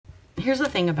here's the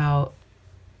thing about,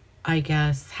 I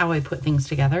guess, how I put things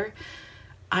together.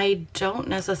 I don't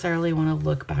necessarily want to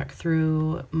look back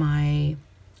through my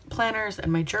planners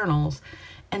and my journals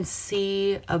and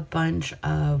see a bunch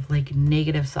of like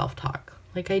negative self-talk.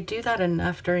 Like I do that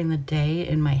enough during the day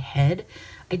in my head.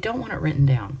 I don't want it written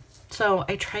down. So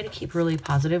I try to keep really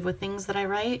positive with things that I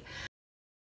write.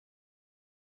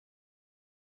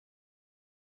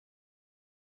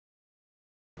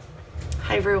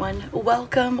 Hi everyone,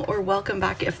 welcome or welcome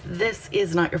back if this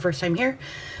is not your first time here.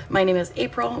 My name is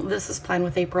April, this is Plan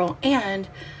with April, and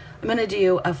I'm going to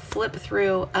do a flip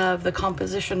through of the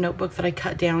composition notebook that I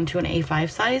cut down to an A5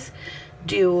 size,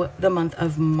 due the month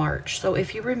of March. So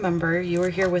if you remember, you were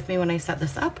here with me when I set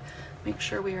this up. Make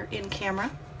sure we are in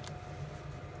camera.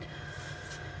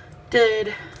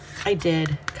 I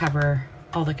did cover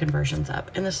all the conversions up,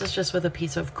 and this is just with a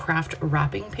piece of craft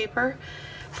wrapping paper.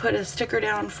 Put a sticker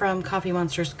down from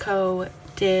CoffeeMonsterzCo,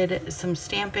 did some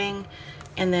stamping,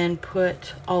 and then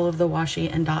put all of the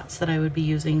washi and dots that I would be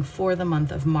using for the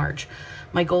month of March.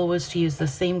 My goal was to use the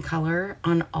same color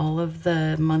on all of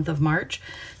the month of March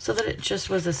so that it just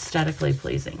was aesthetically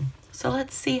pleasing. So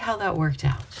let's see how that worked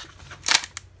out.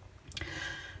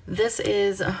 This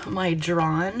is my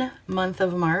drawn month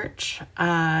of March.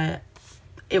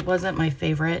 It wasn't my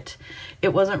favorite. It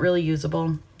wasn't really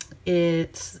usable.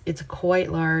 It's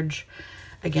quite large.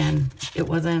 Again, it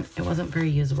wasn't very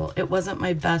usable. It wasn't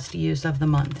my best use of the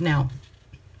month. Now,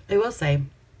 I will say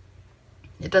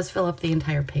it does fill up the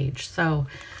entire page. So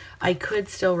I could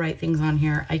still write things on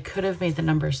here. I could have made the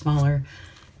numbers smaller,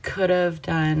 could have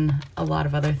done a lot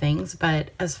of other things, but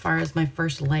as far as my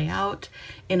first layout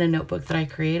in a notebook that I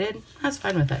created, I was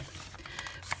fine with it.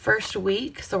 First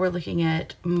week, so we're looking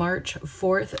at March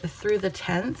 4th through the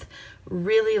 10th.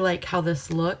 Really like how this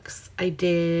looks. I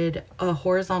did a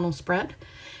horizontal spread,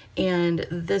 and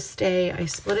this day I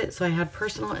split it so I had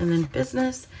personal and then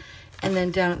business, and then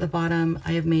down at the bottom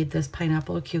I have made this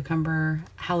pineapple, cucumber,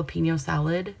 jalapeno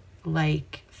salad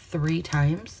like 3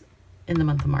 times in the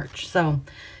month of March. So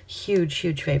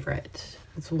huge favorite.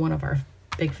 It's one of our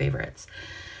big favorites.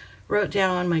 Wrote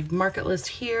down my market list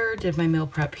here, did my meal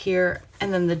prep here,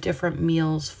 and then the different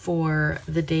meals for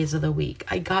the days of the week.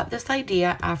 I got this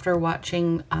idea after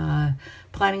watching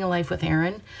Planning a Life with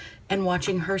Erin and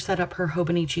watching her set up her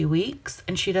Hobonichi weeks,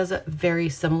 and she does it very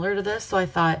similar to this, so I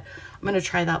thought I'm going to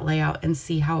try that layout and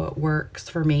see how it works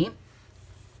for me.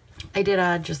 I did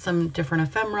add just some different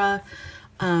ephemera.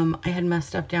 I had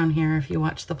messed up down here if you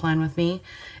watched the plan with me,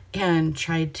 and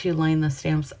tried to line the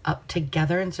stamps up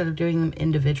together instead of doing them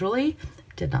individually.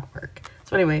 Did not work.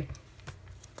 So anyway,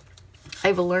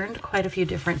 I've learned quite a few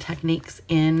different techniques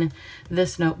in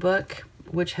this notebook,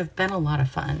 which have been a lot of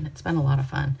fun. It's been a lot of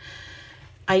fun.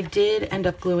 I did end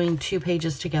up gluing 2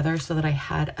 pages together so that I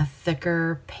had a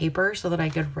thicker paper so that I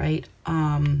could write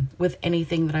with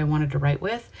anything that I wanted to write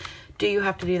with. Do you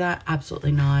have to do that?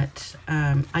 Absolutely not.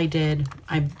 I did.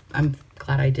 I'm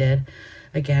glad I did.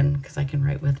 Again, because I can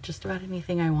write with just about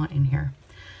anything I want in here.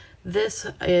 This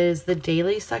is the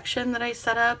daily section that I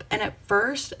set up, and at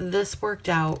first this worked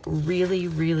out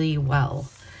really well,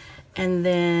 and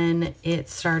then it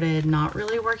started not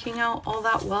really working out all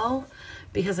that well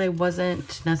because I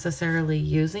wasn't necessarily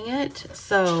using it.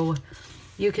 So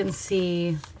you can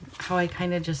see how I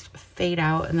kind of just fade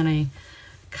out, and then I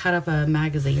cut up a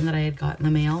magazine that I had got in the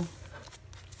mail.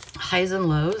 Highs and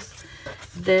lows.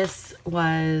 This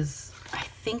was, I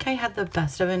think I had the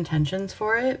best of intentions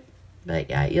for it, but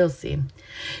yeah, you'll see.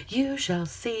 You shall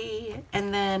see.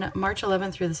 And then March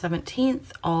 11th through the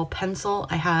 17th, all pencil.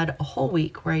 I had a whole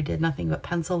week where I did nothing but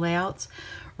pencil layouts.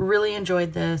 Really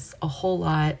enjoyed this a whole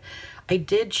lot. I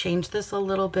did change this a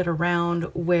little bit around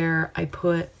where I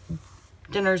put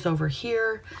dinners over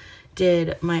here,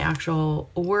 did my actual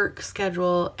work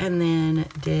schedule, and then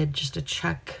did just a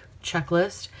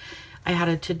checklist. I had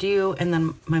a to-do and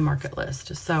then my market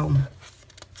list. So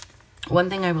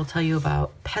one thing I will tell you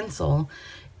about pencil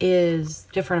is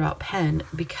different about pen.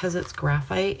 Because it's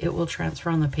graphite, it will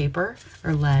transfer on the paper,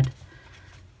 or lead.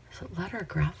 Is it lead or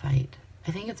graphite?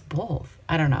 I think it's both.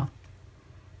 I don't know.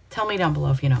 Tell me down below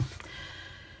if you know.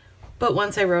 But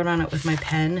once I wrote on it with my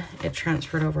pen, it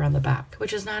transferred over on the back,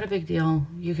 which is not a big deal.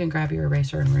 You can grab your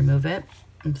eraser and remove it.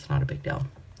 It's not a big deal.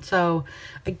 So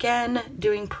again,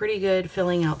 doing pretty good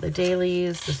filling out the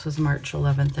dailies. This was March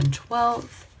 11th and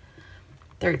 12th.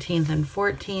 13th and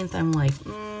 14th, I'm like,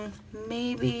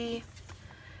 maybe.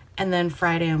 And then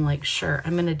Friday, I'm like, sure,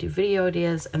 I'm going to do video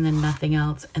ideas and then nothing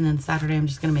else. And then Saturday, I'm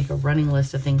just going to make a running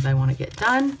list of things I want to get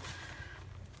done.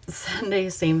 Sunday,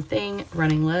 same thing,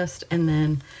 running list. And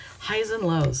then highs and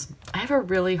lows. I have a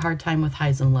really hard time with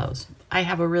highs and lows. I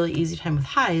have a really easy time with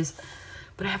highs,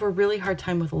 but I have a really hard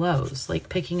time with lows. Like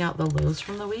picking out the lows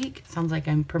from the week. Sounds like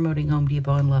I'm promoting Home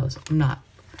Depot and Lowe's. I'm not.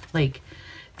 Like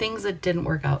things that didn't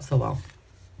work out so well.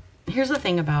 Here's the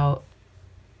thing about,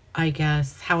 I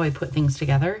guess, how I put things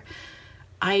together.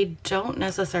 I don't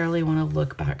necessarily want to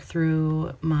look back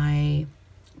through my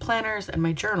planners and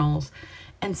my journals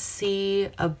and see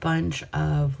a bunch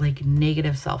of like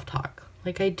negative self-talk.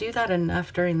 Like I do that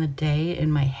enough during the day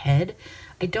in my head.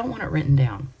 I don't want it written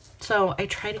down. So I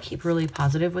try to keep really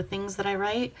positive with things that I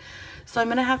write. So I'm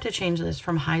going to have to change this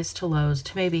from highs to lows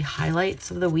to maybe highlights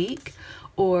of the week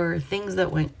or things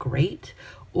that went great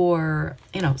or,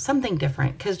 you know, something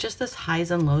different. Because just this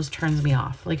highs and lows turns me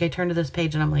off. Like I turn to this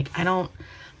page and I'm like, I don't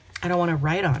want to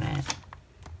write on it.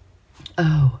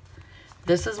 Oh,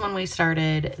 this is when we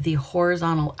started the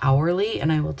horizontal hourly,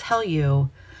 and I will tell you,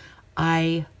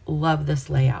 I love this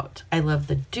layout. I love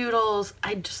the doodles.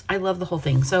 I love the whole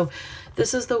thing. So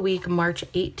this is the week March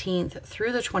 18th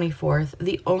through the 24th.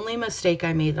 The only mistake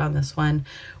I made on this one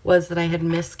was that I had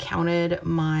miscounted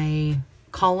my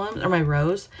columns or my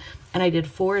rows, and I did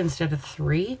 4 instead of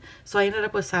 3. So I ended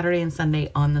up with Saturday and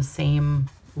Sunday on the same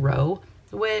row,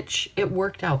 which it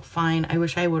worked out fine. I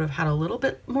wish I would have had a little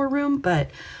bit more room,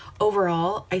 but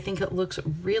overall, I think it looks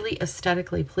really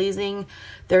aesthetically pleasing.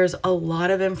 There's a lot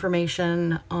of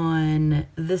information on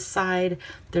this side.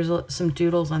 There's some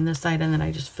doodles on this side, and then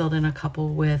I just filled in a couple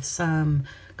with some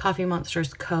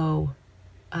CoffeeMonsterzCo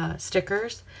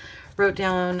stickers. Wrote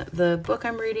down the book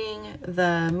I'm reading,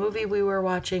 the movie we were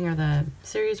watching, or the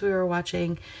series we were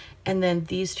watching, and then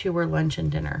these two were lunch and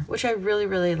dinner, which I really,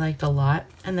 really liked a lot.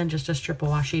 And then just a strip of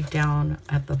washi down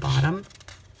at the bottom.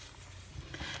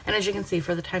 And as you can see,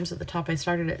 for the times at the top, I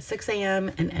started at 6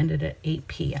 a.m. and ended at 8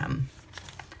 p.m.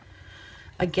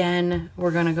 Again,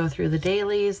 we're going to go through the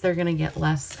dailies. They're going to get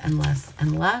less and less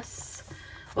and less.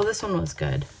 Well, this one was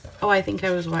good. Oh, I think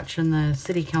I was watching the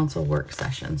city council work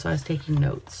session, so I was taking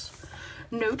notes.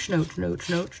 Notes.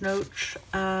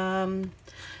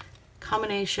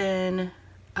 Combination.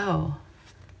 Oh,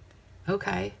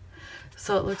 okay.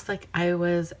 So it looks like I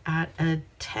was at a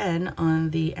 10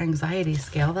 on the anxiety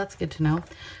scale. That's good to know.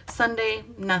 Sunday,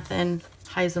 nothing.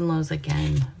 Highs and lows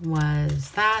again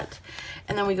was that.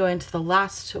 And then we go into the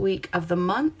last week of the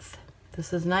month.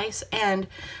 This is nice. And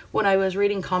when I was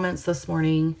reading comments this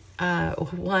morning,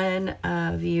 one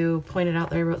of you pointed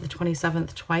out that I wrote the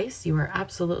 27th twice. You are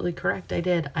absolutely correct. I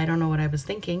did. I don't know what I was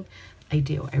thinking. I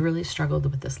do. I really struggled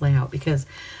with this layout because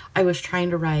I was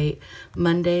trying to write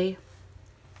Monday,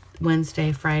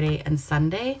 Wednesday, Friday, and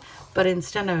Sunday, but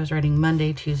instead I was writing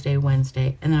Monday, Tuesday,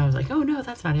 Wednesday, and then I was like, oh no,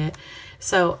 that's not it.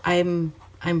 So I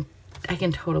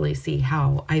can totally see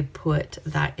how I put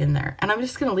that in there, and I'm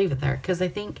just gonna leave it there because I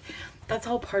think that's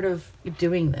all part of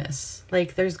doing this.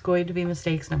 Like there's going to be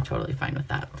mistakes, and I'm totally fine with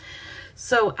that.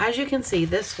 So as you can see,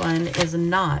 this one is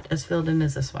not as filled in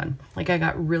as this one. Like I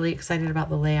got really excited about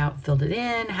the layout, filled it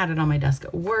in, had it on my desk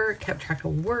at work, kept track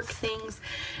of work things.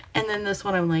 And then this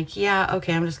one, I'm like, yeah,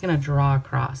 okay, I'm just going to draw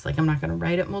across. Like I'm not going to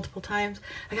write it multiple times.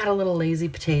 I got a little lazy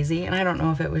patazy, and I don't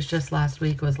know if it was just last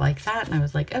week was like that. And I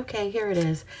was like, okay, here it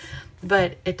is.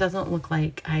 But it doesn't look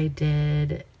like I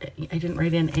didn't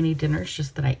write in any dinners,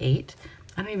 just that I ate.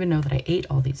 I don't even know that I ate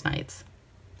all these nights.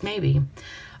 Maybe.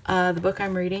 The book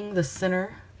I'm reading, The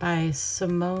Sinner by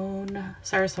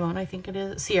Sarah Simone, I think it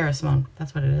is. Sierra Simone,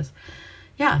 that's what it is.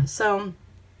 Yeah, so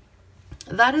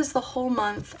that is the whole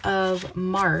month of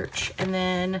March. And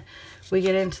then we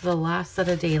get into the last set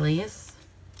of dailies.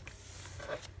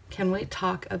 Can we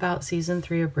talk about season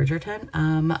 3 of Bridgerton?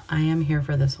 I am here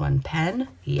for this one. Pen?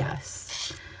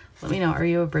 Yes. Let me know, are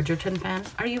you a Bridgerton fan?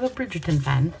 Are you a Bridgerton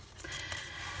fan?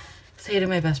 Say it in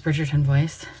my best Bridgerton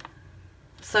voice.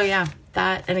 So yeah,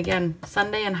 that, and again,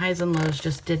 Sunday and highs and lows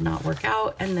just did not work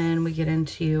out. And then we get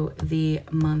into the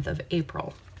month of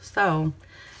April. So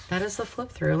that is the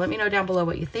flip through. Let me know down below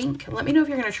what you think. Let me know if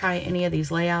you're going to try any of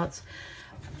these layouts.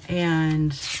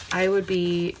 And I would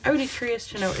be curious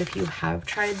to know if you have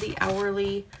tried the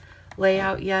hourly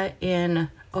layout yet in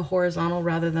a horizontal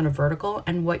rather than a vertical,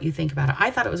 and what you think about it.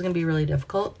 I thought it was going to be really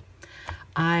difficult.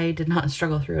 I did not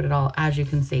struggle through it at all. As you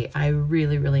can see, I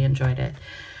really, really enjoyed it.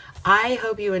 I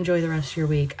hope you enjoy the rest of your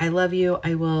week. I love you.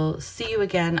 I will see you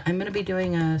again. I'm going to be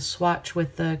doing a swatch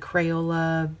with the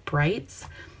Crayola Brights,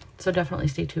 so definitely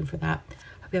stay tuned for that.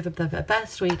 Hope you have the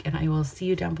best week, and I will see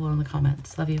you down below in the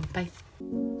comments. Love you. Bye.